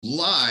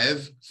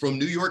Live from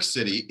New York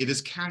City, it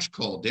is Cash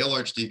Call. Dale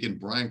Archdeacon,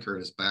 Brian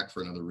Curtis, back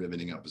for another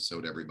riveting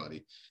episode,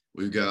 everybody.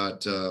 We've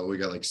got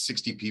like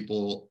 60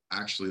 people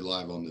actually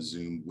live on the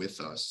Zoom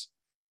with us.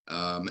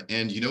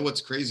 And you know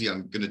what's crazy?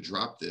 I'm going to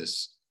drop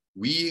this.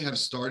 We have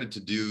started to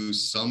do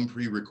some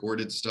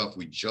pre-recorded stuff.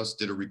 We just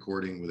did a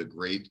recording with a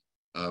great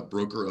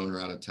broker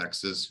owner out of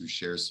Texas who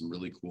shares some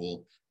really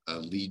cool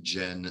lead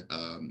gen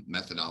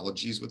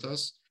methodologies with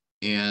us.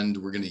 And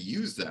we're going to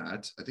use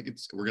that.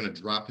 We're going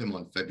to drop him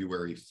on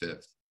February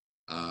 5th.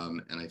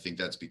 And I think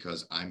that's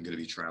because I'm going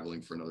to be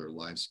traveling for another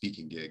live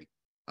speaking gig.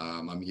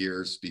 I'm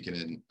here speaking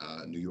in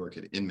New York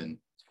at Inman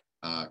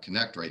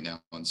Connect right now.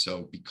 And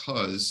so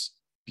because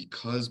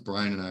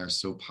Brian and I are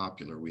so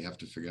popular, we have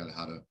to figure out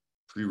how to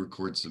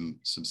pre-record some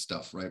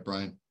stuff, right,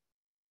 Brian?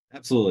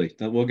 Absolutely.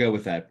 We'll go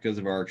with that because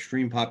of our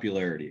extreme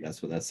popularity. That's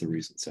the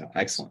reason. So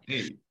excellent.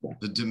 Hey,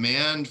 the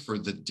demand for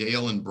the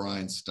Dale and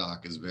Brian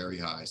stock is very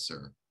high,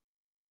 sir.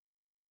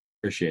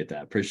 Appreciate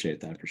that for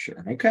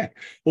sure. Okay.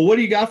 Well, what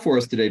do you got for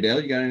us today,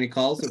 Dale? You got any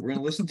calls that we're going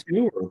to listen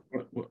to, or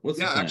what's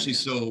the plan? Actually,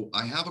 so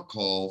I have a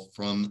call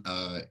from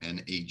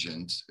an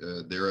agent.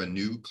 They're a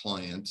new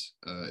client.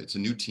 It's a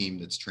new team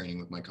that's training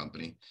with my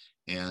company.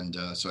 And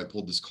so I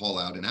pulled this call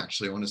out, and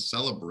actually I want to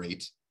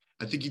celebrate.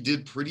 I think he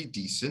did pretty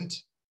decent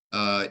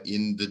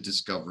in the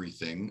discovery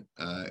thing,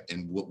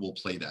 and we'll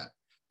play that.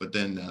 But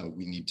then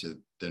we need to,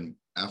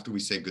 after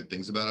we say good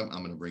things about him,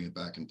 I'm going to bring it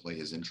back and play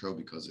his intro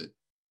because it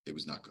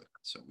was not good.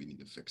 So we need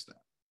to fix that.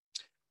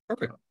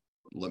 Perfect.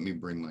 Let me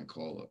bring my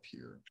call up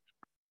here.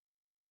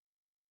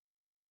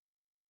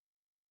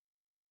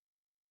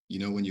 You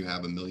know when you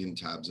have a million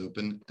tabs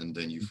open and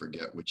then you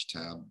forget which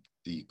tab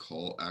the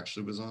call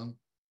actually was on?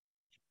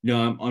 No,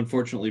 I'm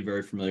unfortunately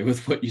very familiar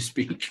with what you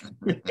speak.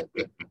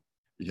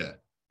 Yeah,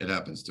 it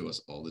happens to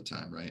us all the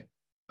time, right?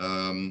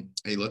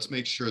 Hey, let's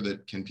make sure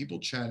that, can people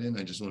chat in?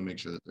 I just want to make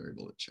sure that they're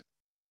able to chat.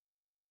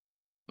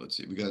 Let's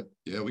see, we got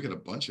a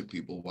bunch of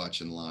people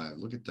watching live.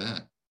 Look at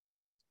that.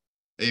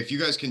 Hey, if you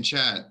guys can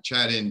chat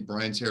in.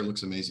 Brian's hair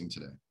looks amazing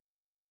today.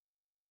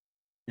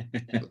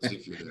 Let's see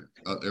if you're there.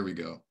 Oh, there we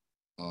go.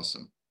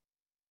 Awesome.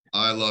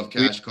 I love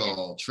Cash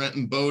Call.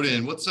 Trenton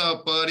Bowden, what's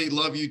up, buddy?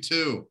 Love you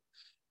too.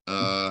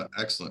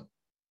 Excellent.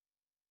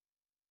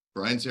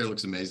 Brian's hair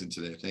looks amazing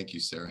today. Thank you,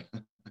 Sarah.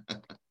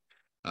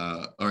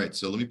 All right,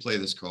 so let me play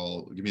this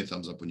call. Give me a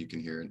thumbs up when you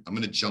can hear it. I'm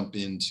going to jump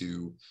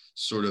into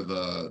sort of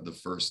the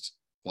first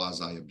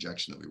quasi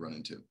objection that we run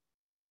into.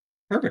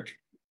 Perfect.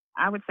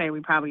 I would say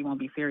we probably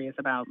won't be serious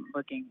about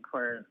looking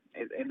for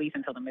at least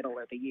until the middle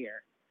of the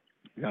year.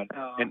 Yeah.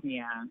 So,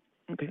 yeah.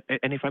 Okay.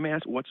 And if I may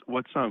ask,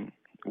 what's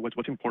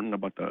important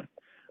about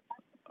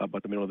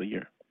the middle of the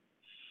year?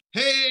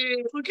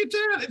 Hey, look at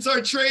that! It's our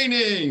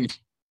training.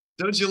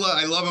 Don't you love?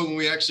 I love it when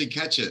we actually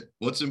catch it.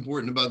 What's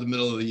important about the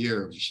middle of the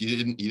year? He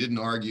didn't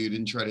argue.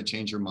 Didn't try to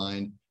change her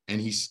mind, and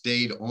he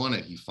stayed on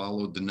it. He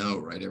followed the no,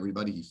 right?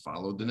 Everybody, he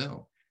followed the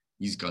no.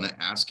 He's gonna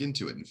ask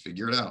into it and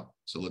figure it out.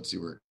 So let's see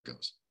where it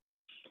goes.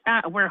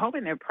 We're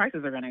hoping that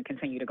prices are going to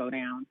continue to go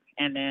down,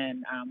 and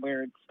then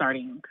we're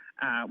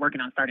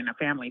working on starting a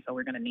family, so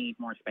we're going to need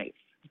more space.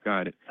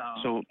 Got it.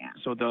 So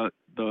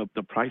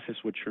the price is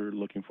what you're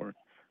looking for,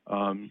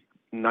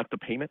 not the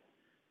payment.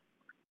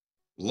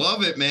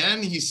 Love it,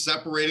 man. He's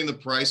separating the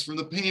price from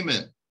the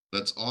payment.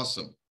 That's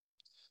awesome.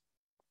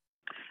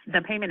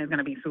 The payment is going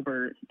to be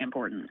super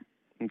important.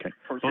 Okay.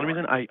 The only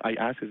reason I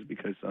ask is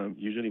because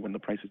usually when the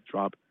prices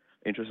drop,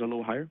 interest is a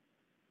little higher.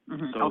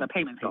 Mm-hmm. So the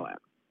payments go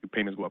up.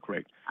 Payments go up,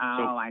 correct. Oh,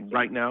 so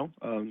right now,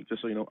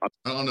 just so you know, I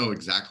don't know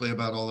exactly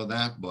about all of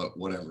that, but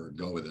whatever,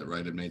 go with it,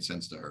 right? It made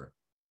sense to her.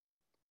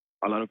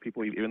 A lot of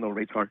people, even though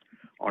rates are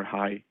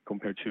high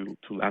compared to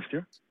last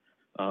year,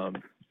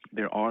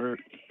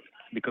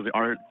 because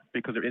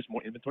there is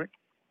more inventory,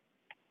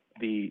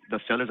 the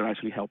sellers are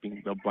actually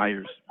helping the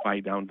buyers buy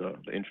down the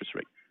interest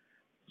rate.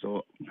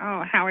 So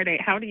how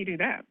do you do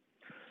that?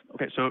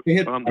 Okay, so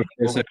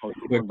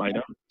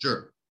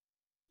sure.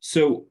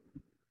 So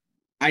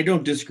I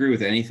don't disagree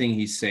with anything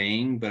he's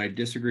saying, but I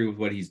disagree with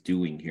what he's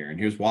doing here. And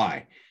here's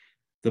why.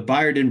 The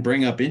buyer didn't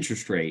bring up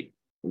interest rate.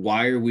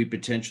 Why are we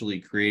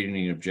potentially creating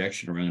an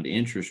objection around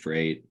interest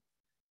rate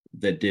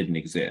that didn't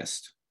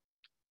exist?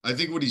 I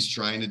think what he's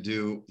trying to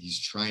do, he's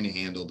trying to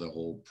handle the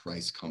whole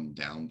price come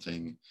down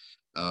thing.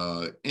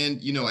 And,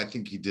 I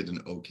think he did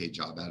an okay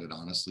job at it,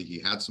 honestly. He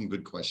had some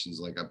good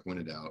questions, like I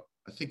pointed out.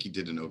 I think he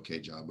did an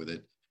okay job with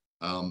it.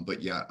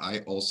 But yeah, I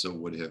also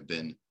would have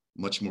been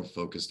much more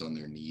focused on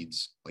their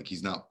needs. Like,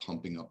 he's not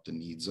pumping up the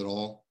needs at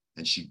all.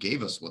 And she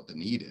gave us what the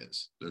need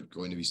is. They're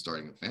going to be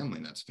starting a family,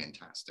 and that's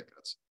fantastic.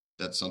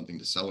 That's something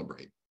to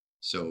celebrate.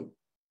 So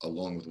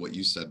along with what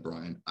you said,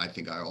 Brian, I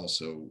think I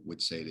also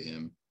would say to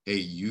him, hey,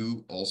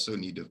 you also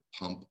need to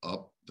pump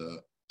up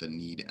the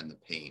need and the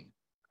pain.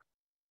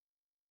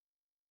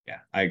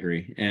 Yeah, I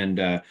agree. And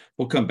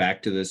we'll come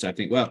back to this. I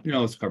think,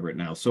 let's cover it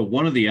now. So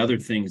one of the other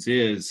things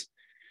is,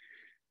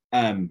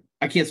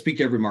 I can't speak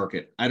to every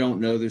market. I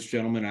don't know this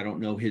gentleman. I don't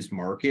know his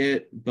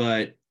market,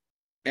 but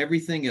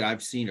everything that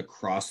I've seen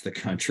across the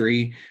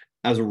country,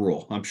 as a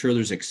rule, I'm sure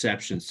there's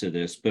exceptions to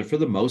this, but for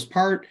the most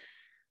part,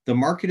 The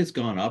market has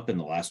gone up in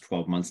the last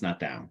 12 months, not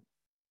down.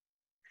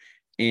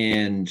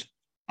 And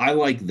I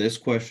like this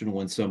question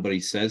when somebody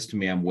says to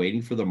me, I'm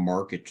waiting for the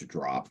market to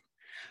drop.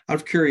 Out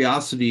of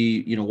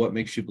curiosity, what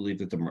makes you believe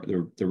that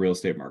the real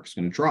estate market is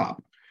going to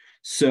drop?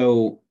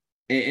 So,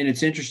 and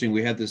it's interesting.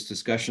 We had this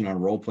discussion on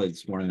Role Play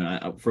this morning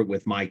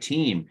with my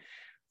team.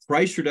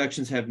 Price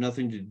reductions have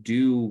nothing to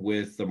do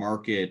with the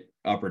market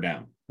up or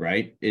down,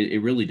 right?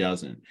 It really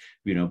doesn't,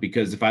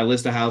 because if I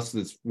list a house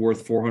that's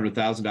worth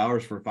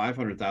 $400,000 for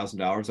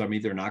 $500,000, I'm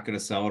either not going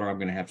to sell it or I'm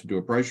going to have to do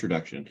a price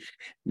reduction.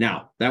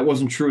 Now, that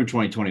wasn't true in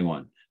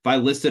 2021. If I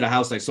listed a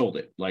house, I sold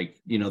it.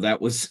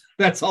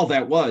 That's all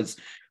that was.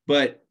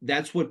 But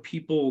that's what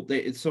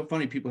it's so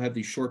funny. People have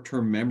these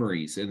short-term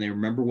memories and they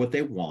remember what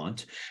they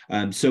want.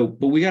 But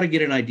we got to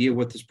get an idea of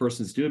what this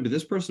person's doing. But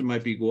this person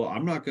might be, well,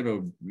 I'm not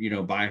going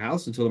to, buy a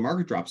house until the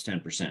market drops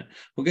 10%.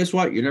 Well, guess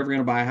what? You're never going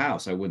to buy a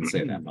house. I wouldn't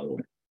say that, by the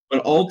way.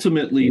 But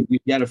ultimately,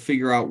 we've got to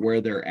figure out where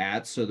they're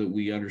at so that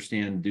we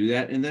understand and do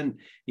that. And then,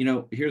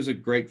 here's a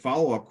great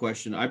follow-up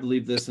question. I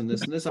believe this and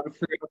this and this. I'm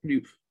curious,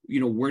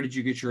 where did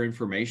you get your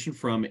information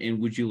from?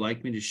 And would you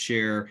like me to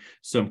share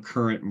some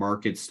current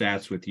market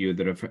stats with you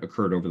that have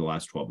occurred over the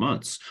last 12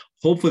 months?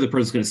 Hopefully the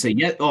person's going to say,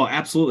 yeah, oh,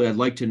 absolutely. I'd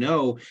like to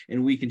know.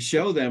 And we can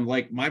show them,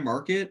 like my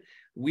market,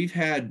 we've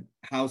had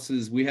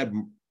houses, we had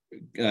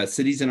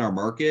cities in our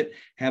market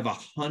have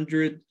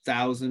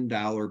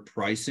 $100,000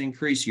 price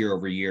increase year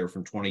over year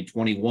from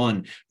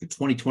 2021 to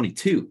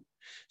 2022.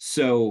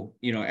 So,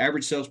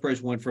 average sales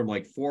price went from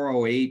like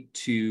 408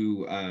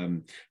 to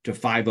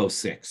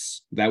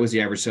 506. That was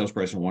the average sales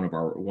price in one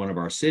of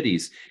our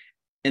cities.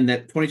 And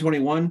that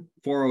 2021,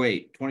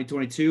 408,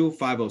 2022,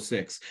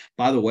 506.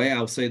 By the way,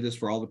 I'll say this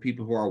for all the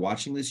people who are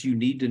watching this, you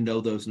need to know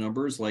those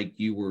numbers like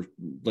you were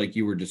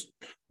just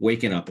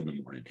waking up in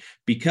the morning,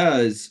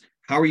 because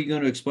how are you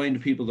going to explain to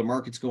people the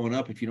market's going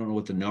up if you don't know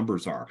what the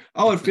numbers are?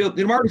 Oh,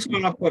 the market's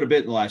gone up quite a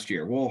bit in the last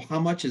year. Well,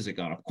 how much has it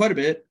gone up? Quite a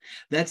bit.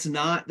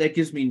 That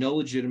gives me no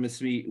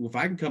legitimacy. If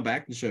I can come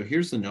back and show,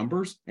 here's the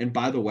numbers. And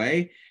by the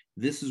way,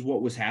 this is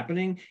what was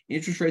happening.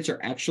 Interest rates are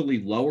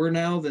actually lower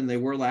now than they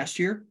were last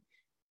year,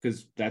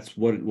 because that's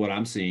what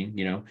I'm seeing,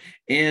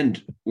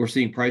 and we're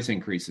seeing price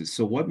increases.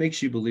 So what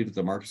makes you believe that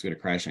the market's going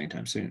to crash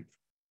anytime soon?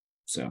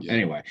 So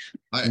anyway,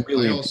 I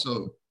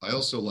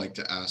also like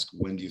to ask,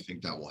 when do you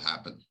think that will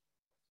happen?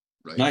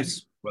 Right.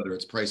 Nice. Whether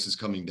it's prices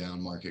coming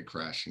down, market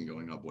crashing,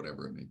 going up,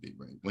 whatever it may be,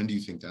 right? When do you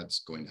think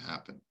that's going to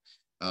happen?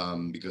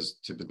 Because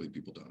typically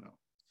people don't know.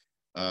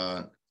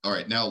 All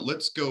right, now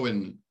let's go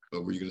in.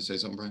 Were you going to say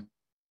something, Brian?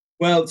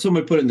 Well,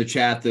 somebody put in the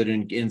chat that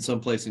in some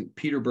place in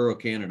Peterborough,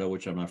 Canada,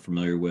 which I'm not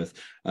familiar with,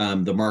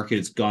 the market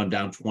has gone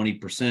down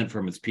 20%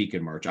 from its peak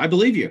in March. I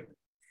believe you.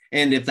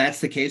 And if that's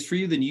the case for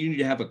you, then you need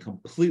to have a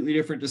completely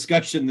different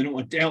discussion than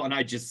what Dale and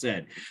I just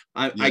said.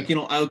 I'll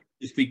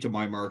speak to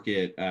my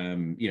market,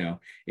 and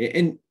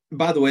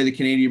by the way, the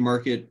Canadian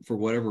market, for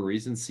whatever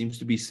reason, seems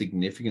to be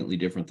significantly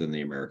different than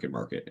the American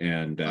market.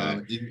 And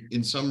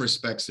in some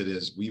respects, it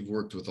is. We've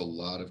worked with a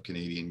lot of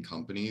Canadian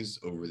companies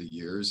over the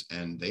years,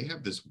 and they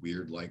have this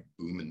weird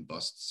boom and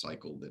bust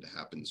cycle that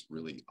happens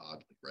really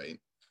oddly, right?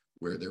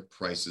 Where their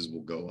prices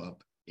will go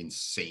up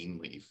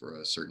insanely for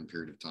a certain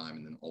period of time,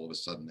 and then all of a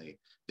sudden they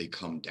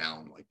come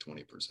down like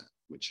 20%,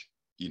 which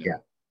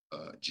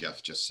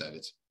Jeff just said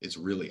it's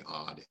really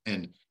odd,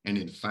 and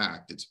in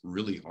fact it's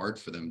really hard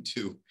for them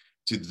to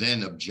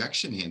then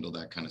objection handle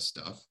that kind of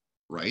stuff,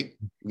 right?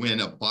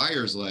 When a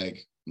buyer's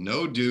like,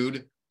 no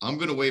dude, I'm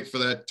gonna wait for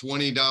that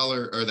 $20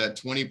 or that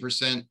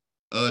 20%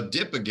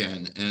 dip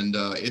again, and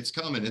it's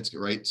coming, it's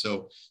right.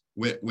 So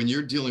when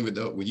you're dealing with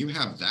when you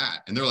have that,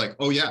 and they're like,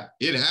 oh yeah,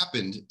 it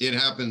happened, and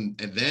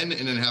then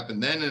it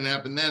happened then, and it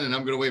happened then, and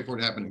I'm going to wait for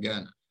it to happen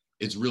again.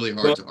 It's really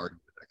hard to argue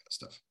with that kind of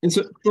stuff. And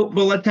so,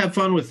 but let's have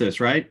fun with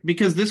this, right?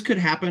 Because this could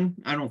happen.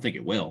 I don't think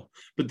it will,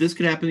 but this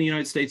could happen in the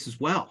United States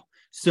as well.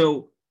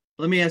 So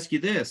let me ask you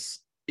this.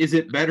 Is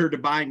it better to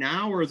buy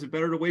now, or is it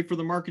better to wait for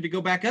the market to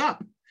go back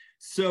up?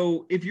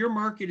 So if your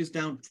market is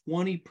down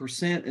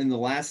 20% in the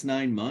last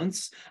 9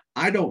 months,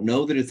 I don't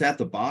know that it's at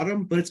the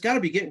bottom, but it's got to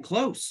be getting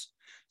close.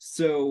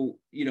 So,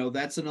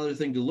 that's another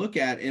thing to look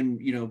at.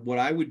 And, what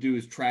I would do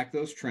is track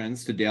those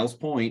trends, to Dale's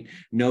point,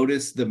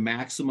 notice the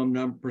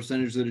maximum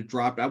percentage that it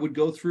dropped. I would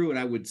go through and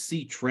I would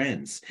see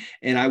trends,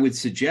 and I would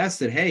suggest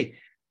that, hey,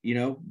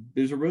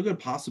 there's a real good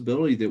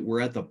possibility that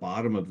we're at the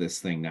bottom of this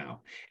thing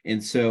now.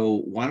 And so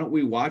why don't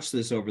we watch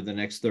this over the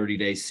next 30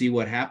 days, see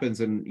what happens,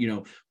 and,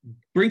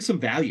 bring some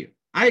value.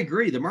 I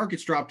agree. The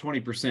market's dropped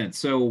 20%.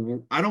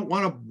 So I don't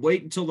want to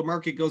wait until the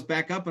market goes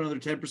back up another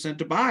 10%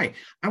 to buy.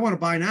 I want to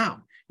buy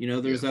now.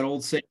 There's that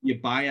old saying, you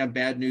buy on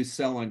bad news,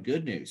 sell on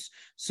good news.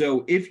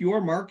 So if your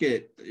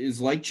market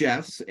is like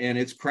Jeff's and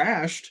it's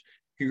crashed,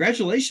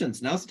 congratulations.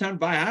 Now's the time to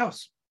buy a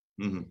house.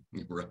 Mm-hmm.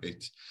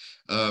 Right.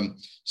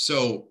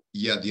 So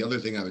yeah, the other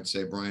thing I would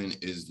say, Brian,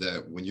 is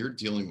that when you're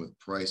dealing with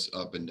price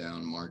up and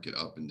down, market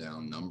up and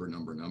down, number,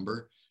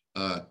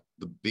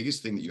 the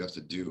biggest thing that you have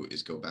to do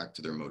is go back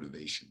to their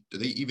motivation. Do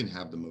they even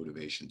have the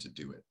motivation to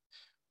do it?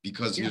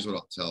 Because here's what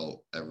I'll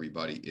tell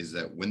everybody is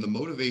that when the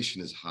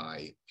motivation is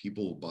high,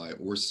 people will buy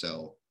or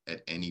sell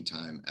at any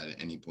time, at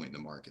any point in the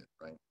market,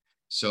 right? Good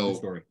So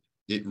story.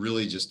 it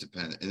really just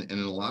depends. And in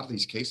a lot of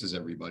these cases,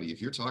 everybody,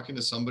 if you're talking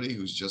to somebody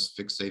who's just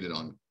fixated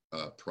on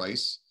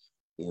price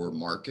or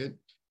market,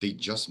 they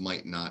just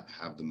might not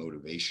have the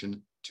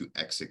motivation to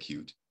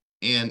execute.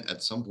 And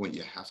at some point,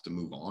 you have to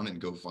move on and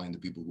go find the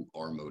people who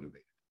are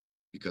motivated.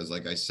 Because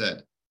like I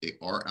said, they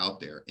are out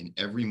there in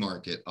every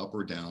market, up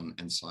or down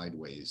and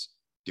sideways.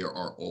 There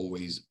are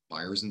always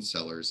buyers and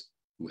sellers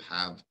who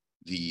have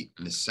the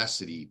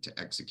necessity to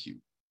execute.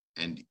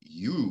 And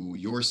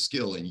your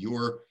skill and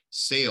your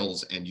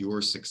sales and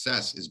your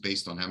success is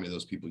based on how many of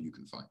those people you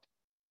can find.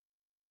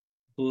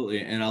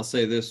 Absolutely. And I'll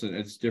say this, and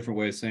it's a different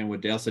way of saying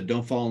what Dale said: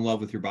 don't fall in love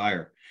with your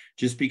buyer.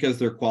 Just because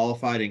they're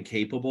qualified and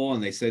capable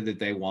and they say that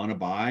they want to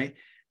buy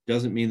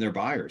doesn't mean they're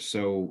buyers.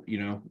 So,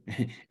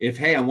 if,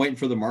 hey, I'm waiting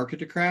for the market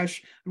to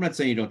crash, I'm not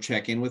saying you don't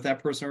check in with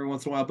that person every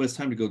once in a while, but it's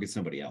time to go get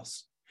somebody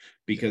else.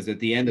 Because at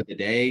the end of the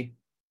day,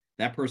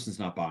 that person's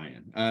not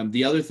buying.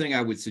 The other thing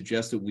I would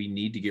suggest that we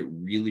need to get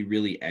really,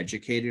 really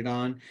educated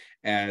on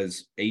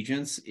as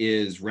agents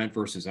is rent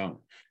versus own.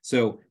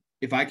 So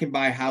if I can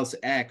buy house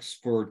X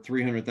for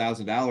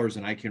 $300,000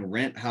 and I can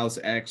rent house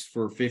X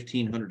for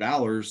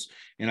 $1,500,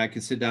 and I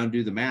can sit down and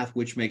do the math,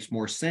 which makes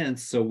more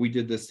sense. So we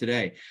did this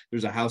today.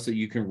 There's a house that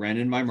you can rent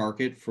in my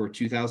market for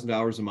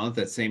 $2,000 a month.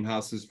 That same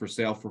house is for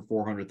sale for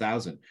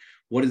 $400,000.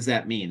 What does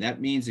that mean? That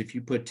means if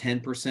you put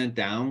 10%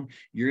 down,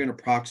 you're going to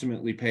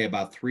approximately pay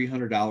about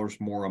 $300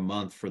 more a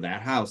month for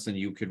that house than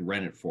you could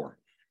rent it for.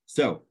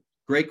 So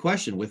great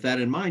question. With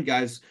that in mind,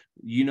 guys,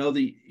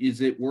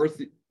 is it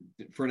worth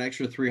for an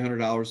extra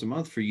 $300 a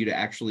month for you to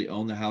actually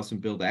own the house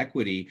and build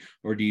equity,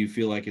 or do you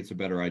feel like it's a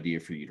better idea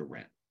for you to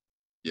rent?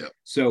 Yeah.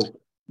 So,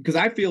 because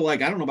I feel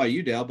like, I don't know about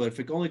you, Dale, but if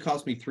it only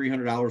costs me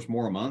 $300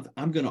 more a month,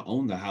 I'm going to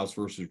own the house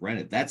versus rent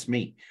it. That's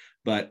me.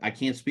 But I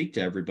can't speak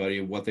to everybody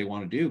and what they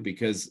want to do,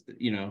 because,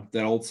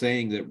 that old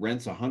saying that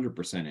rent's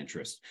 100%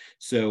 interest.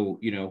 So,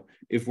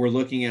 if we're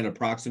looking at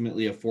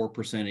approximately a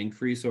 4%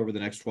 increase over the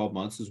next 12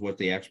 months is what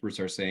the experts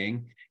are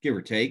saying, give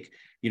or take,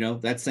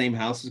 that same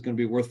house is going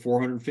to be worth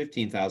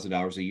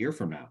 $415,000 a year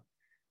from now.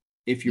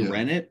 If you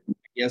rent it,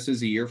 yes,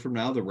 as a year from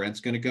now, the rent's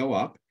going to go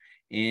up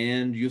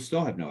and you'll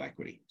still have no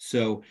equity.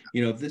 So,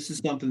 if this is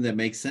something that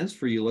makes sense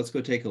for you, let's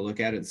go take a look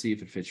at it and see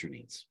if it fits your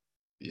needs.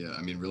 Yeah,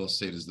 I mean, real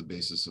estate is the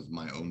basis of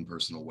my own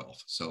personal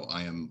wealth. So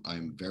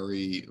I'm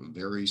very,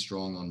 very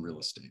strong on real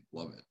estate.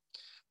 Love it.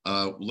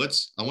 I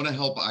want to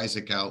help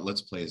Isaac out.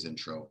 Let's play his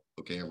intro.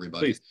 Okay,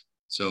 everybody. Please.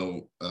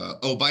 So,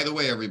 by the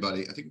way,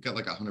 everybody, I think we've got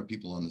like 100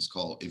 people on this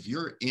call. If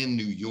you're in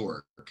New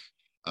York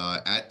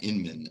at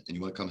Inman and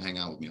you want to come hang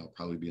out with me, I'll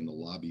probably be in the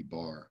lobby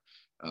bar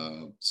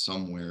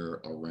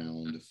somewhere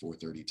around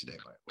 4:30 today,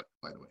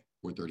 by the way,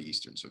 4:30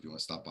 Eastern. So if you want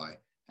to stop by,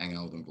 hang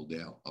out with Uncle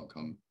Dale, I'll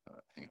come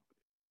hang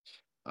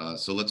out.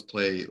 So let's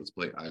play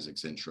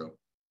Isaac's intro.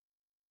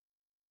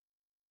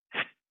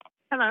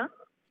 Hello.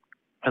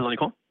 Hello,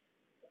 Nicole.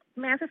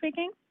 Samantha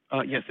speaking.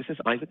 Yes, this is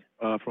Isaac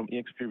from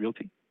eXp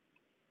Realty.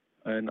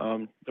 And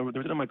the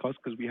reason of my call is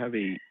because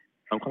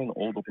I'm calling an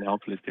old open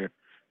house list here,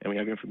 and we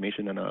have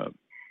information on a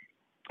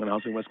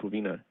house in West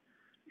Covina.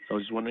 So I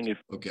was just wondering if.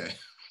 Okay,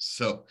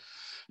 so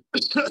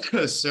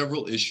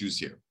several issues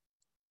here.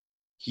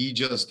 He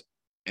just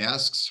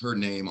asks her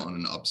name on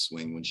an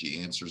upswing when she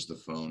answers the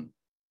phone.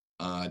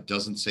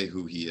 Doesn't say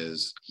who he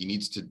is. He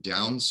needs to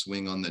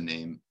downswing on the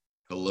name.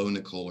 Hello,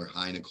 Nicole, or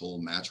hi,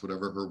 Nicole, match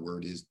whatever her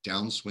word is,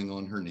 downswing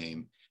on her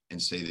name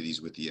and say that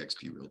he's with the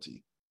eXp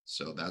Realty.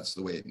 So that's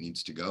the way it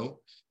needs to go.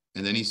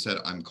 And then he said,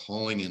 I'm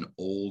calling an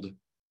old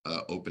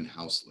open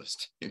house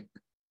list.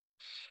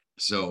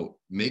 So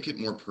make it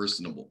more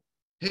personable.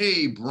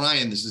 Hey,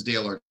 Brian, this is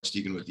Dale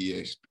Archdeacon with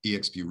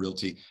eXp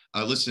Realty.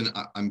 Listen,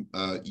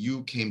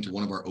 you came to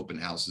one of our open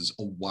houses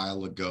a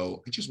while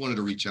ago. I just wanted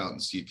to reach out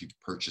and see if you've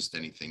purchased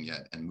anything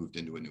yet and moved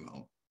into a new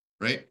home,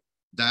 right?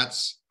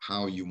 That's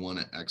how you want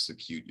to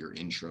execute your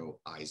intro,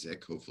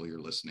 Isaac. Hopefully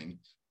you're listening.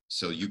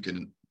 So you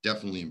can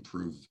definitely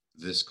improve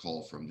this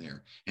call from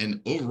there.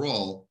 And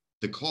overall,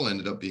 the call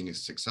ended up being a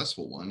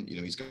successful one.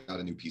 He's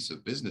got a new piece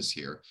of business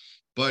here.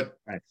 But,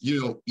 right.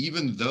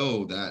 Even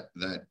though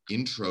that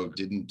intro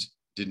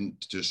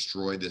didn't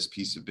destroy this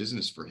piece of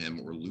business for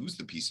him or lose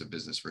the piece of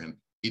business for him,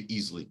 it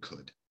easily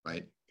could,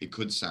 right? It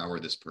could sour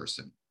this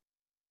person.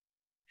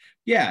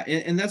 Yeah,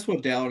 and that's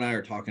what Dale and I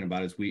are talking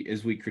about as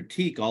we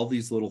critique all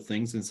these little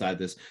things inside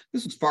this.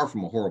 This is far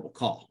from a horrible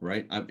call,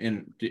 right?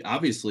 And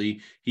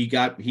obviously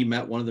he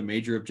met one of the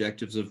major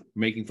objectives of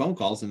making phone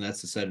calls, and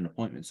that's to set an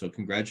appointment. So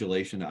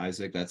congratulations to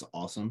Isaac, that's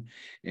awesome,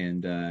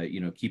 and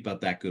keep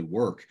up that good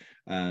work.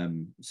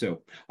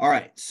 So all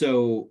right,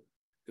 so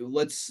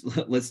let's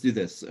do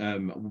this.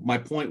 My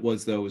point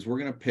was, though, is we're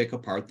going to pick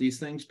apart these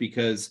things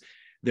because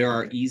there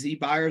are easy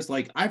buyers.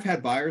 Like I've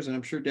had buyers, and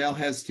I'm sure Dale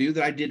has too,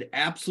 that I did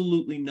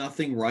absolutely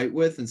nothing right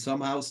with and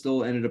somehow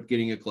still ended up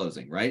getting a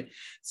closing, right?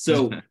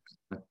 So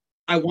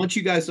I want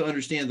you guys to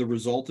understand the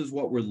result is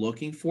what we're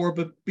looking for,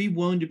 but be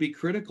willing to be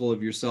critical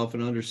of yourself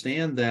and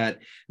understand that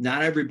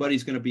not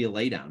everybody's going to be a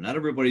laydown. Not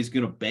everybody's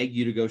going to beg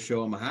you to go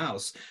show them a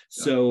house.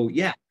 So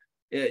yeah,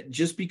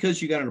 just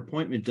because you got an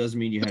appointment doesn't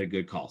mean you had a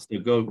good call. So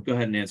go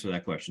ahead and answer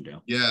that question,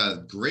 Dale. Yeah,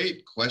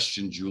 great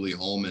question. Julie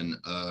Holman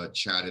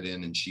chatted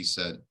in and she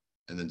said,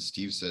 and then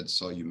Steve said,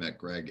 saw you met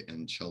Greg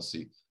and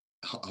Chelsea.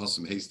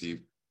 Awesome. Hey,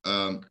 Steve.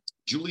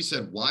 Julie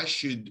said, why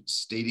should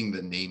stating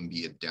the name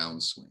be a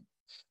downswing?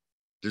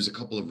 There's a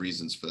couple of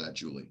reasons for that,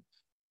 Julie.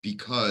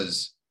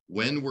 Because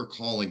when we're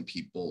calling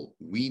people,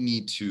 we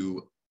need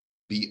to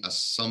be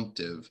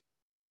assumptive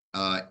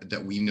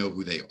that we know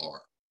who they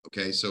are.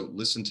 Okay, so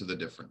listen to the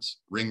difference.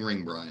 Ring,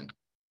 ring, Brian.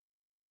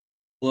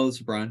 Hello, this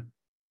is Brian.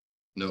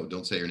 No,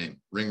 don't say your name.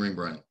 Ring, ring,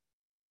 Brian.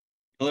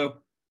 Hello.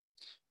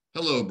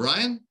 Hello,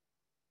 Brian.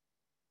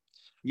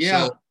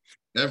 Yeah. So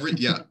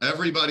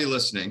everybody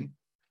listening,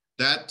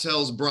 that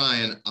tells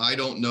Brian, I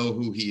don't know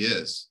who he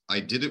is. I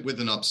did it with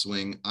an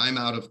upswing. I'm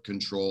out of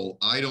control.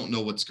 I don't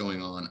know what's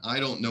going on. I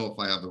don't know if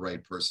I have the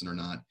right person or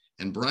not.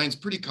 And Brian's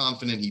pretty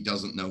confident he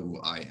doesn't know who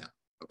I am.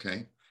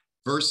 Okay.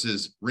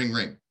 Versus ring,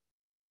 ring.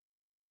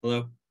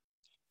 Hello.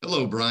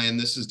 Hello, Brian.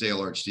 This is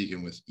Dale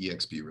Archdeacon with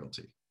eXp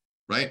Realty,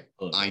 right?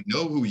 Hello. I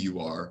know who you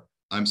are.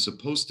 I'm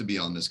supposed to be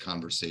on this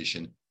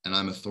conversation and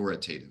I'm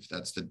authoritative.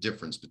 That's the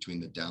difference between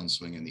the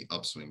downswing and the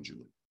upswing,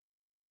 Julie.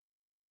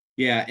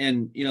 Yeah.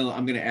 And,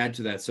 I'm going to add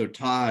to that. So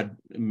Todd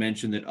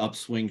mentioned that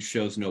upswing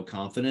shows no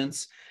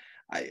confidence.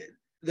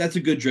 That's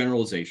a good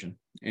generalization.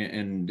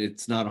 And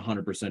it's not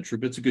 100% true,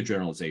 but it's a good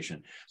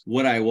generalization.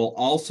 What I will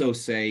also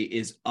say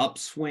is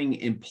upswing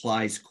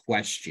implies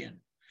question.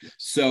 Yes.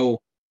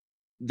 So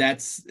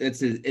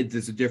it's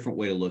a different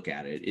way to look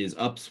at it. Is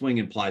upswing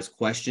implies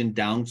question,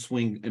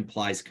 downswing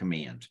implies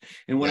command.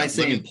 And when I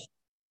say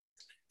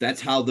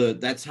that's how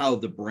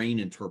the brain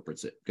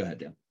interprets it. Go ahead,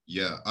 Dan.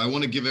 Yeah, I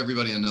want to give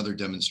everybody another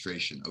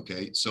demonstration.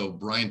 Okay, so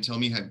Brian, tell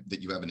me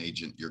that you have an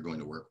agent you're going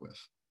to work with.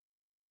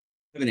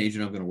 I have an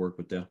agent I'm going to work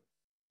with, Dale.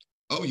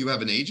 Oh, you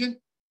have an agent?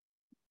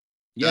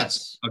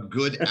 Yes. That's a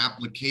good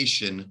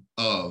application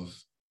of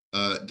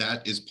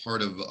that is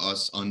part of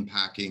us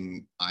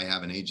unpacking I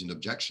have an agent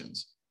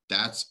objections.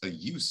 That's a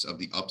use of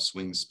the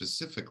upswing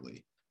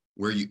specifically,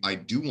 where I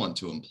do want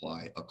to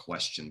imply a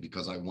question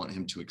because I want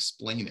him to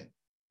explain it.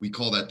 We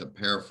call that the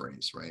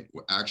paraphrase, right?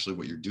 Actually,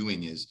 what you're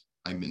doing is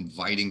I'm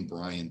inviting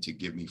Brian to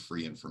give me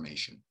free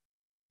information.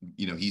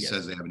 He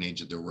says they have an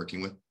agent they're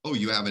working with. Oh,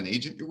 you have an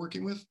agent you're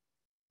working with?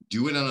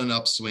 Do it on an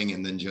upswing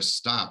and then just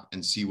stop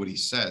and see what he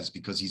says,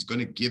 because he's going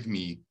to give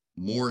me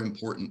more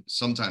important.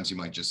 Sometimes he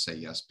might just say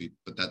yes,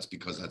 but that's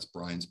because that's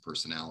Brian's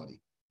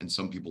personality. And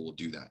some people will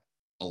do that.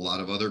 A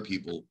lot of other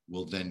people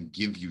will then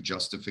give you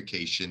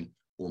justification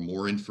or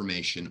more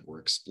information or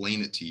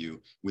explain it to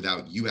you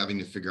without you having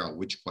to figure out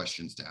which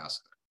questions to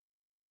ask.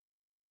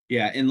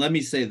 Yeah. And let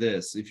me say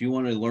this, if you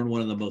want to learn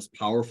one of the most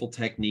powerful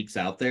techniques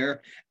out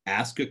there,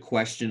 ask a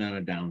question on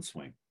a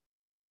downswing.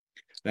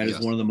 That is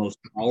one of the most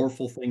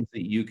powerful things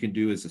that you can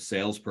do as a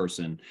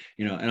salesperson,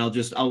 and I'll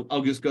just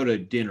go to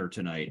dinner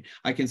tonight.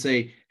 I can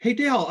say, hey,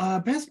 Dale,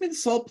 pass me the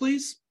salt,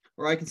 please.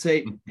 Or I can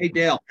say, hey,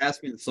 Dale,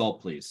 pass me the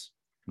salt, please.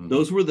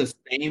 Those were the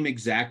same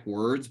exact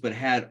words, but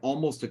had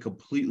almost a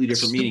completely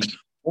different meaning.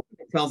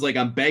 It sounds like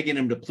I'm begging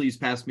him to please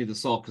pass me the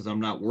salt because I'm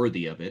not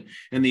worthy of it.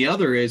 And the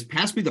other is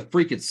pass me the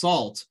freaking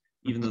salt,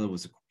 even though it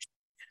was a question.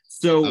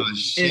 So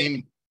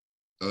Shane,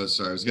 I was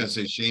going to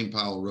say Shane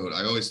Powell wrote,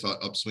 I always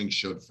thought upswing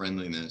showed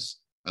friendliness.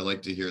 I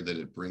like to hear that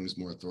it brings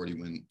more authority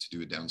when to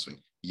do a downswing.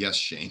 Yes,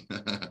 Shane,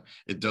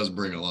 it does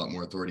bring a lot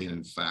more authority. And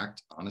in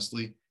fact,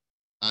 honestly,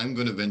 I'm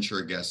going to venture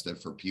a guess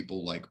that for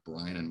people like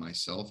Brian and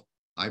myself,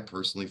 I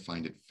personally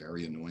find it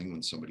very annoying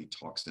when somebody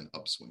talks in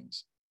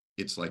upswings.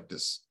 It's like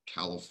this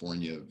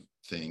California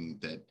thing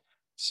that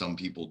some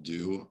people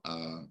do.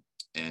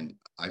 And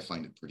I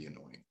find it pretty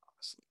annoying,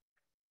 honestly.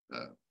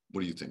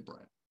 What do you think,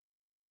 Brian?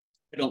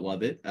 I don't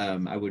love it.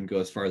 I wouldn't go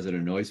as far as it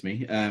annoys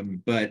me.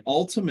 But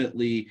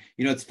ultimately,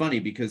 it's funny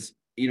because,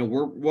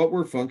 what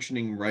we're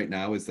functioning right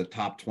now is the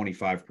top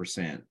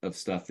 25% of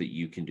stuff that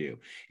you can do.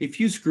 If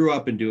you screw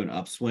up and do an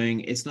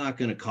upswing, it's not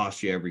going to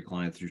cost you every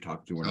client that you're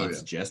talking to. We're not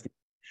suggesting.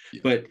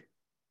 Yeah. But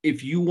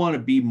if you want to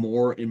be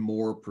more and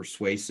more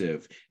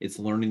persuasive, it's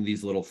learning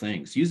these little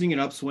things. Using an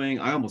upswing,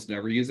 I almost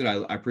never use it.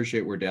 I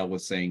appreciate where Dale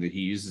was saying that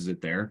he uses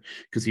it there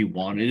because he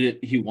wanted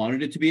it. He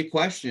wanted it to be a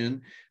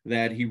question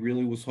that he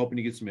really was hoping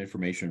to get some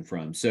information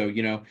from. So,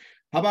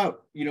 how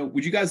about,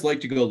 would you guys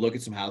like to go look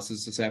at some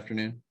houses this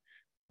afternoon?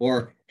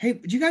 Or, hey,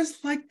 would you guys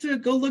like to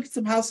go look at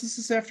some houses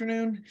this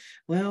afternoon?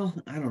 Well,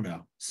 I don't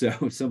know.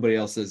 So somebody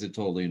else says it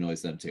totally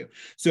annoys them too.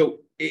 So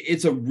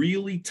it's a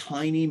really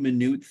tiny,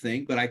 minute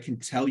thing, but I can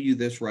tell you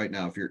this right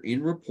now. If you're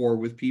in rapport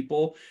with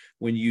people,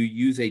 when you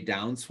use a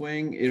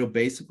downswing, it'll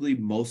basically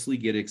mostly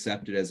get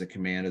accepted as a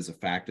command, as a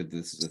fact that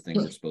this is a thing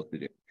we're supposed to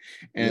do.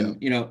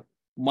 And,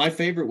 my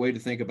favorite way to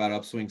think about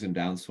upswings and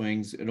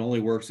downswings, it only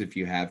works if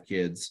you have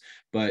kids,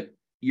 but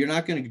you're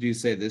not going to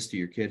say this to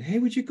your kid. Hey,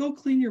 would you go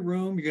clean your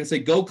room? You're going to say,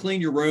 go clean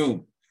your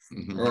room.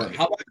 Or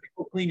how about you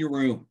go clean your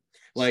room?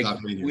 Like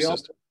we all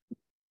know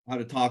how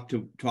to talk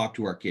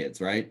to our kids,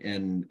 right?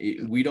 And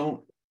we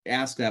don't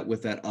ask that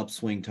with that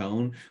upswing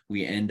tone,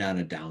 we end on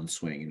a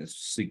downswing, and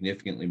it's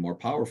significantly more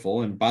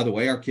powerful. And by the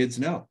way, our kids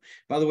know.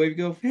 By the way, if you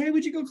go, hey,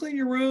 would you go clean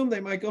your room?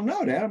 They might go,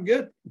 no, Dad, I'm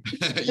good.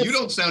 You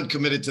don't sound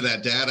committed to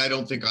that, Dad. I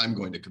don't think I'm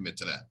going to commit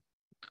to that.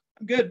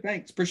 I'm good.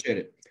 Thanks. Appreciate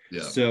it.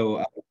 Yeah.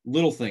 So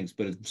little things,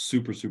 but it's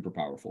super, super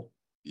powerful.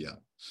 Yeah,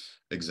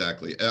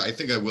 exactly. I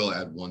think I will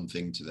add one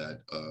thing to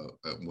that.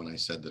 When I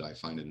said that I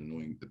find it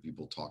annoying that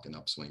people talk in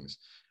upswings,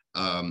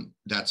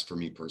 that's for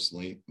me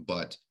personally.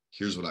 But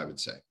here's what I would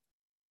say.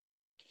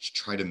 Just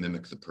try to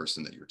mimic the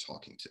person that you're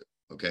talking to.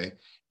 Okay.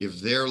 If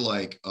they're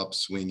like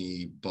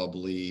upswingy,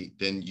 bubbly,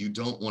 then you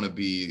don't want to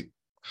be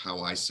how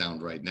I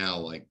sound right now,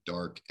 like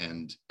dark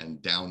and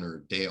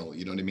downer Dale.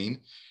 You know what I mean?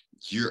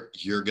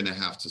 You're going to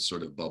have to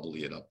sort of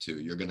bubbly it up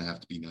too. You're going to have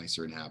to be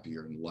nicer and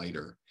happier and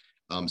lighter,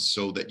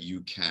 so that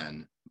you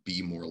can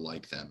be more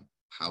like them.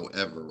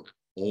 However,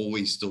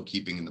 always still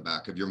keeping in the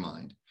back of your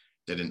mind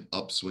that an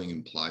upswing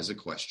implies a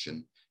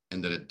question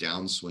and that a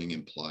downswing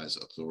implies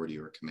authority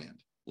or command.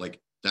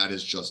 Like that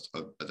is just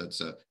that's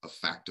a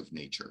fact of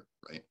nature,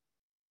 right?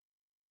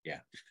 Yeah.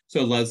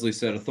 So Leslie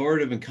said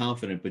authoritative and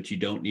confident, but you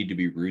don't need to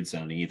be rude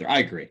sounding either. I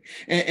agree.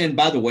 And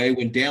by the way,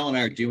 when Dale and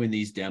I are doing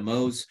these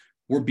demos,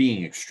 we're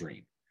being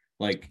extreme.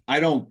 Like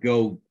I don't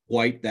go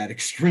quite that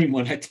extreme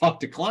when I talk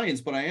to clients,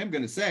 but I am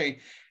going to say,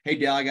 hey,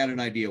 Dale, I got an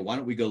idea. Why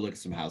don't we go look at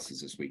some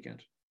houses this weekend?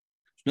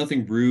 There's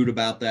nothing rude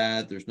about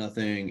that. There's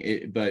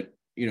nothing, but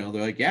they're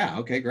like, yeah,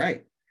 okay,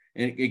 great.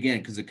 And again,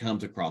 because it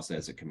comes across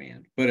as a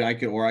command, but I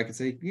could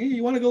say, yeah,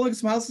 you want to go look at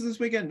some houses this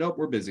weekend? Nope,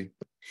 we're busy.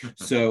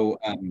 So,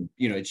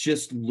 it's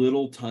just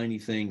little tiny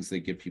things that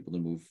get people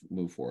to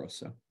move for us.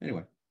 So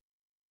anyway.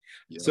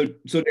 Yeah.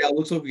 So Dale,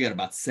 looks like we got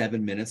about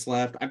 7 minutes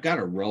left. I've got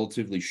a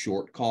relatively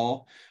short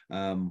call.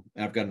 And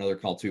I've got another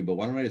call too, but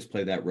why don't I just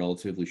play that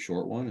relatively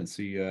short one and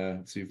see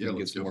if we can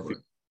get some more.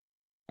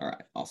 All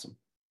right, awesome.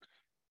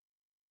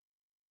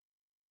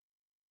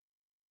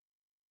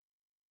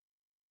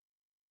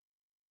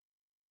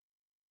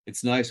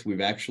 It's nice.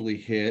 We've actually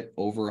hit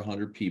over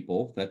 100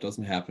 people. That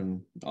doesn't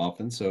happen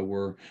often. So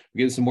we're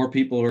getting some more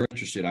people who are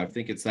interested. I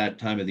think it's that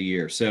time of the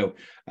year. So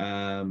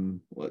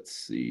let's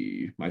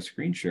see. My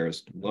screen share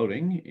is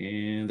loading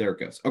and there it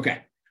goes. Okay.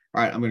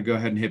 All right. I'm going to go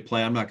ahead and hit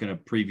play. I'm not going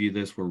to preview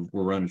this. We're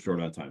running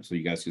short on time. So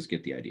you guys just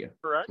get the idea.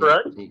 Correct. Yeah.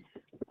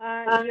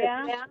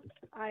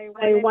 I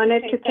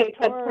wanted to take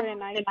a tour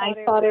and I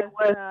thought it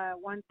was a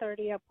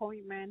 1:30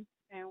 appointment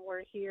and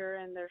we're here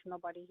and there's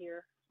nobody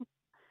here.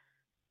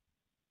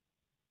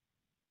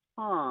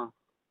 Huh.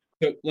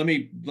 So let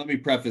me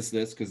preface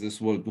this because this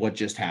was what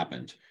just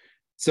happened.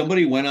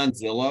 Somebody went on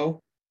Zillow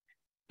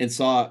and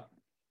saw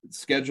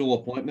schedule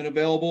appointment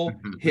available,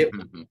 hit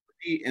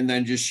 1:30, and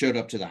then just showed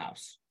up to the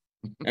house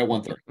at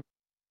 1:30.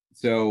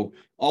 So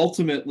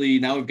ultimately,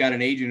 now we've got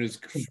an agent who's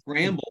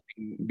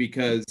scrambling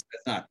because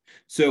that's not.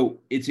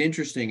 So it's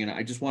interesting, and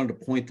I just wanted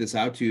to point this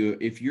out to you.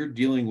 If you're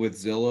dealing with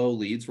Zillow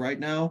leads right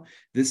now,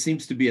 this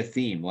seems to be a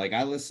theme. Like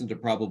I listened to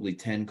probably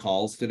 10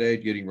 calls today,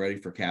 getting ready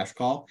for Cash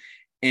Call.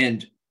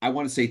 And I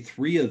want to say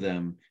 3 of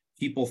them,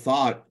 people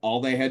thought all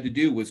they had to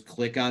do was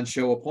click on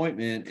show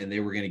appointment and they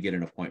were going to get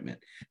an appointment.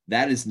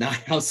 That is not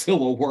how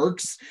Zillow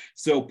works.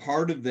 So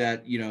part of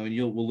that,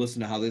 and we'll listen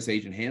to how this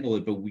agent handled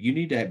it, but you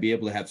need to be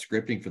able to have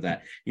scripting for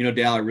that.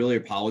 Dale, I really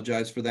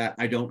apologize for that.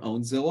 I don't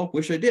own Zillow.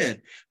 Wish I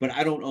did, but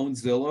I don't own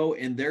Zillow.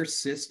 And their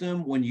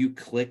system, when you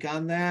click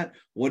on that,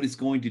 what it's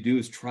going to do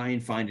is try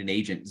and find an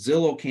agent.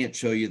 Zillow can't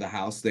show you the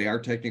house. They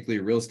are technically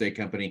a real estate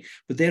company,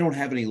 but they don't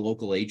have any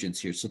local agents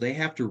here. So they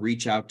have to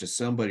reach out to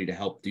somebody to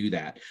help do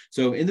that.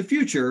 So in the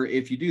future,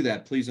 if you do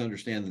that, please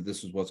understand that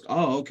this is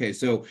okay.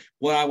 So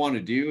what I want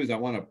to do is I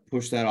want to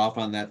push that off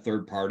on that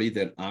third party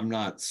that I'm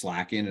not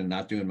slacking and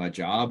not doing my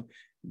job.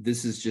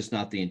 This is just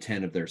not the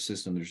intent of their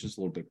system. There's just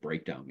a little bit of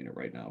breakdown in it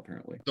right now,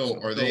 apparently. So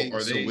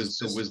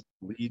was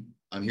lead?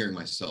 I'm hearing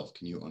myself.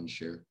 Can you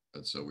unshare?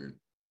 That's so weird.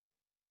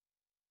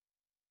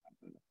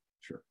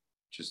 Sure.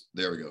 Just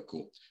there we go.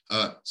 Cool.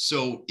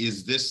 So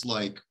is this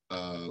like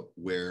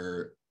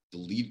where the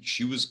lead,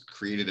 she was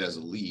created as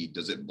a lead,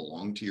 does it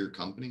belong to your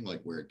company?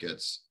 Like where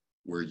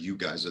you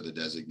guys are the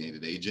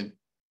designated agent?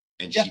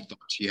 And she thought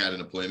she had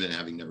an appointment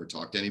having never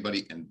talked to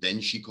anybody, and then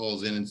she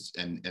calls in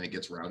and it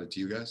gets routed to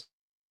you guys?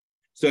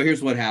 So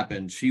here's what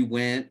happened. She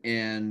went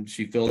and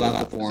she filled out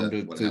the form.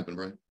 What happened,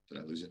 Brian? Did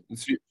I lose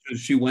you?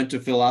 She went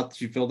to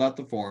she filled out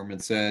the form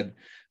and said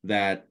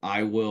that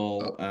I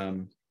will,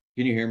 can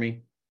you hear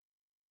me?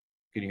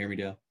 Can you hear me,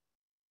 Dale?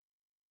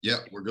 Yeah,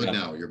 we're good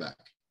now. You're back.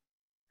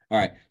 All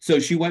right. So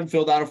she went and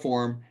filled out a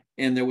form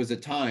and there was a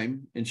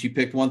time and she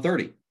picked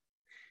 1:30.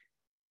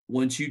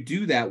 Once you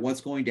do that,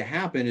 what's going to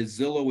happen is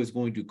Zillow is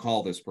going to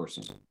call this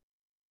person.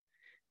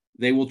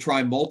 They will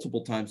try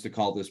multiple times to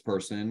call this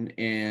person.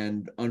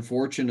 And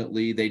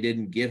unfortunately, they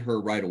didn't get her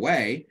right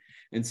away.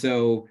 And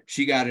so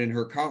she got in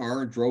her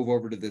car and drove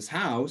over to this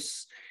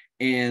house.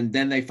 And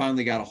then they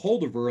finally got a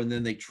hold of her and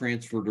then they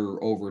transferred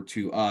her over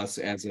to us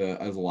as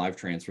a live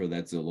transfer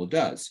that Zillow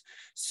does.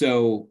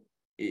 So,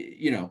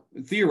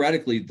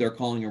 theoretically, they're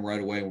calling them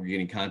right away and we're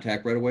getting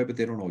contact right away, but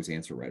they don't always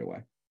answer right away.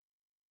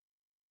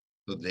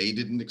 So they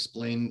didn't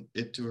explain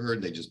it to her.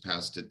 They just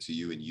passed it to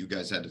you, and you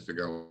guys had to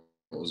figure out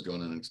what was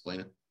going on and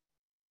explain it.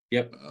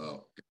 Yep.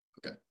 Oh,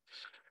 okay.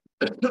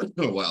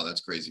 Oh, wow,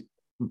 that's crazy.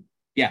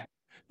 Yeah.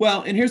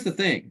 Well, and here's the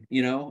thing,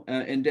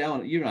 and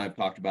Dallin, you and I have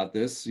talked about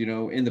this,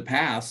 in the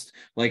past,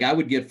 like I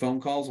would get phone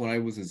calls when I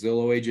was a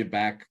Zillow agent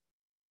back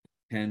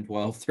 10,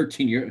 12,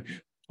 13 years,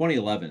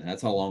 2011.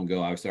 That's how long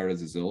ago I started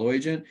as a Zillow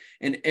agent.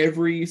 And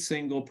every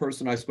single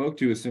person I spoke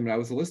to assumed I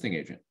was a listing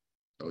agent.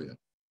 Oh, yeah.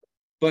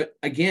 But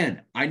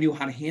again, I knew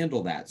how to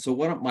handle that. So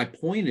what my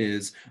point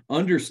is,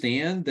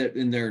 understand that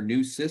in their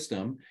new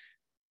system,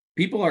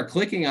 people are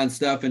clicking on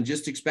stuff and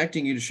just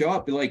expecting you to show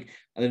up. Be like,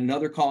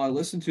 another call I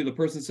listened to, the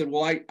person said,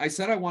 well, I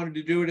said I wanted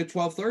to do it at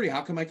 12:30.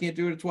 How come I can't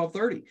do it at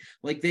 12:30?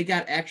 Like, they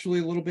got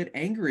actually a little bit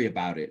angry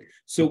about it.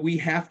 So we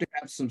have to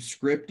have some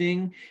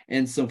scripting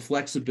and some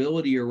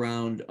flexibility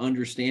around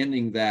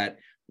understanding that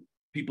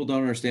people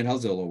don't understand how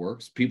Zillow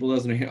works. People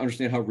doesn't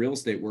understand how real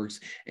estate works.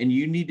 And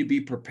you need to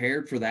be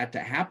prepared for that to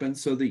happen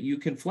so that you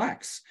can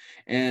flex.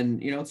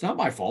 And, it's not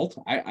my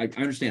fault. I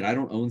understand. I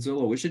don't own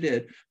Zillow. I wish I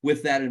did.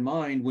 With that in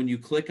mind, when you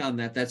click on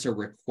that, that's a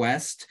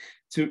request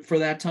for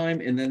that time.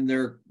 And then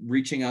they're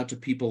reaching out to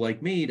people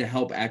like me to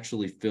help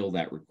actually fill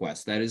that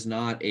request. That is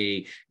not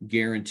a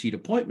guaranteed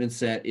appointment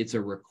set. It's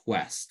a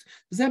request.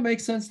 Does that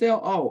make sense,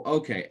 Dale? Oh,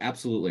 okay.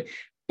 Absolutely.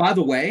 By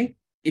the way,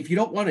 if you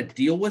don't want to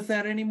deal with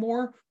that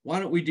anymore, why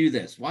don't we do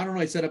this? Why don't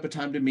I set up a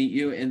time to meet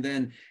you? And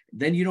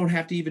then you don't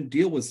have to even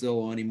deal with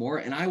Zillow anymore.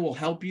 And I will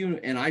help you.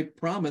 And I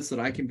promise that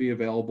I can be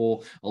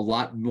available a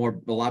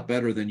lot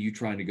better than you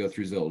trying to go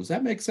through Zillow. Does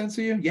that make sense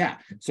to you? Yeah.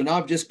 So now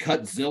I've just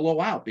cut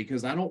Zillow out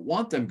because I don't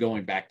want them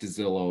going back to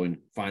Zillow and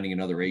finding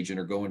another agent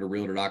or going to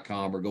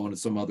realtor.com or going to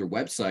some other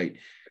website.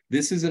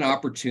 This is an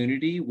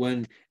opportunity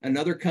when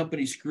another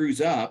company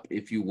screws up,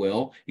 if you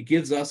will, it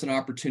gives us an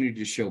opportunity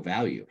to show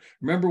value.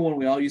 Remember when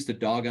we all used to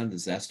dog on the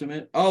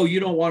Zestimate? Oh,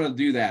 you don't want to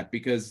do that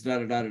because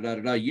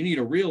da-da-da-da-da-da. You need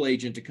a real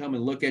agent to come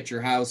and look at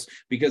your house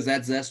because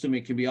that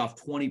Zestimate can be off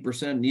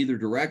 20% in either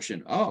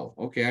direction. Oh,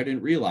 okay, I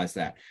didn't realize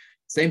that.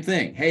 Same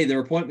thing. Hey, their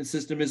appointment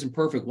system isn't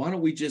perfect. Why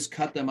don't we just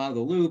cut them out of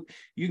the loop?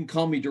 You can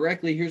call me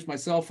directly. Here's my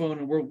cell phone.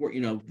 And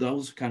we're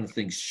those kind of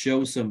things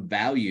show some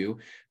value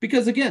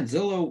because again,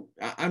 Zillow,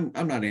 I'm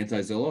not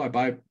anti-Zillow. I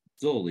buy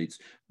Zillow leads.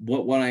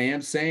 What I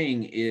am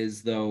saying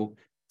is though,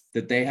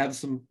 that they have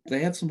some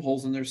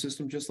holes in their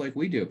system, just like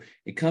we do.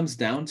 It comes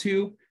down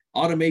to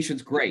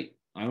automation's great.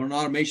 I own an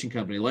automation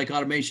company, like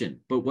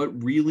automation, but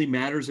what really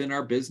matters in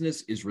our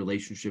business is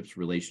relationships.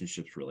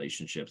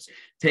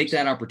 Take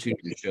that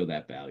opportunity to show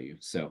that value.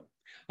 So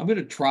I'm going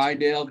to try,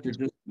 Dale,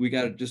 we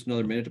got just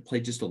another minute to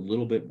play just a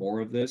little bit more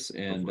of this,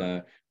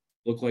 and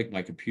look like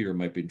my computer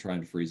might be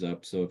trying to freeze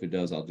up. So if it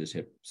does, I'll just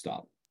hit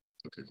stop.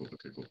 Okay, cool.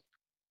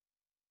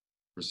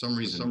 For some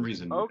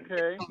reason.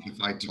 Okay.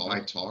 If I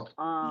talk,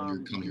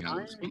 you're coming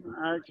out. I'm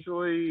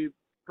actually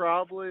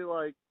probably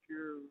like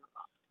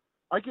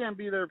I can't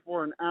be there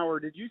for an hour.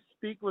 Did you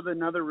speak with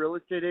another real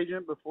estate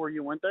agent before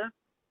you went there?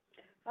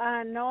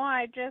 No,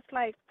 I just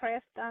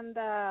pressed on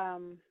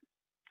the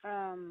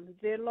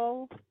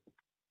Zillow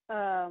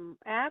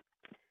app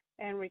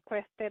and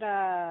requested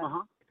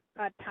a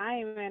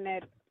time, and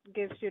it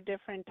gives you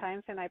different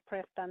times, and I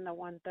pressed on the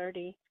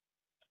 1:30.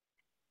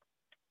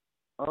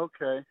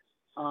 Okay.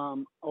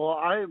 Well,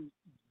 I'm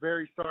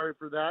very sorry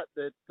for that.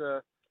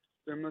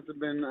 There must have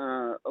been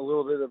a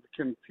little bit of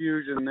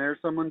confusion there.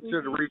 Someone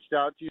should have reached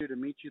out to you to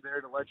meet you there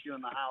to let you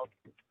in the house.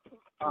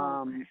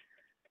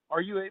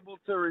 Are you able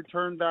to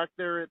return back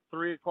there at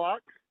 3:00?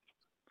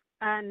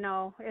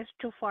 No, it's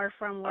too far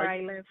from where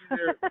I live.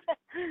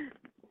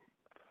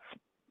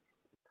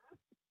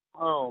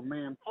 Oh,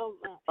 man. Oh,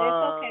 it's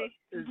okay.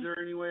 Is there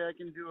any way I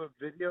can do a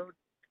video?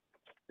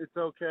 It's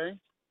okay?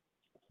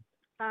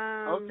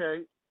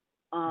 Okay.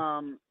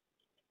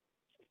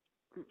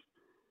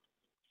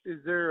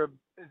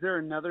 Is there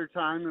another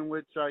time in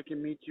which I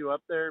can meet you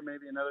up there?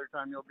 Maybe another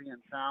time you'll be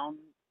in town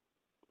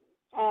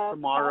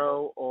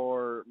tomorrow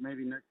or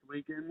maybe next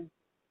weekend?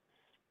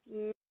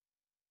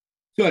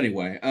 So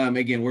anyway,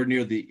 again, we're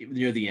near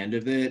the end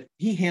of it.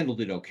 He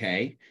handled it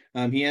okay.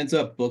 He ends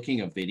up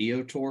booking a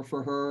video tour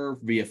for her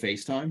via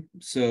FaceTime.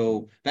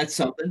 So that's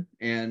something.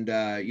 And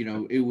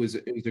it was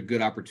a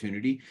good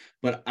opportunity.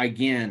 But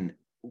again,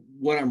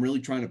 what I'm really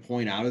trying to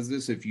point out is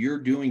this: if you're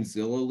doing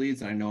Zillow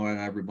leads, and I know not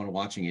everyone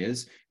watching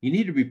is, you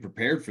need to be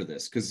prepared for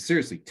this, because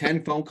seriously,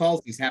 10 phone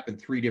calls, these happen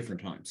 3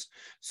 different times.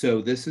 So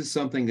this is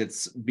something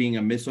that's being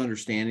a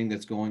misunderstanding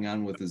that's going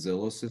on with the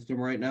Zillow system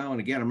right now.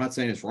 And again, I'm not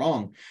saying it's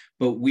wrong,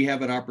 but we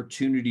have an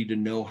opportunity to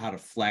know how to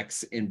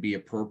flex and be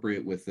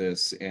appropriate with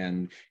this.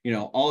 And,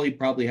 all he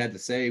probably had to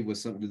say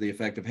was something to the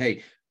effect of,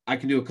 hey, I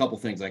can do a couple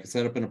things. I can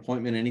set up an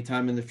appointment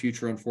anytime in the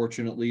future.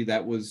 Unfortunately,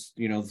 that was,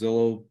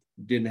 Zillow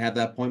didn't have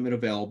that appointment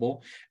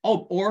available.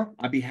 Oh, or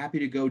I'd be happy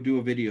to go do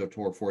a video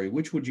tour for you.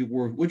 Which would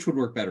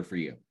work better for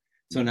you?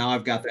 So now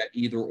I've got that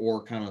either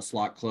or kind of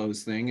slot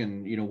close thing,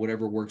 and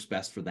whatever works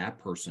best for that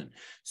person.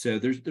 So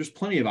there's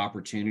plenty of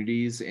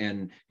opportunities,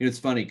 and it's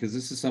funny because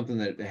this is something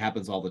that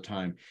happens all the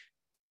time.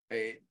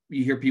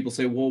 you hear people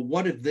say, well,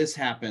 what if this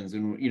happens?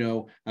 And,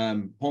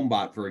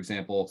 HomeBot, for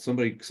example,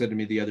 somebody said to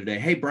me the other day,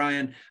 hey,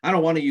 Brian, I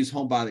don't want to use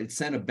HomeBot. It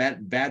sent a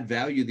bad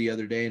value the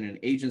other day. And an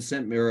agent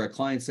sent me, or a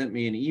client sent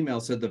me an email,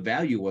 said the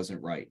value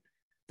wasn't right.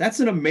 That's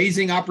an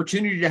amazing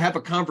opportunity to have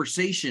a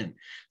conversation.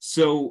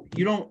 So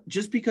you don't,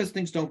 just because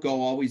things don't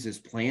go always as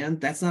planned,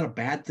 that's not a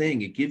bad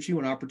thing. It gives you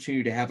an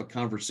opportunity to have a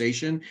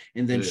conversation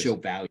and then show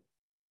value.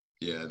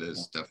 Yeah, it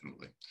is,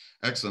 definitely.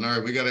 Excellent. All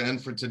right, we got to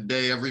end for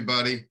today,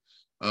 everybody.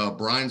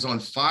 Brian's on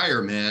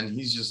fire, man.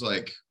 He's just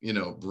like,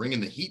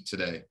 bringing the heat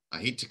today. I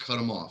hate to cut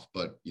him off,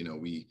 but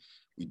we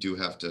do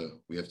have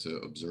to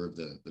observe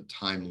the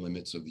time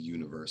limits of the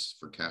universe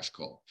for Cash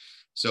Call.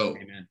 So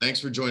Amen. Thanks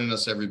for joining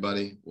us,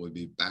 everybody. We'll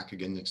be back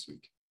again next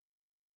week.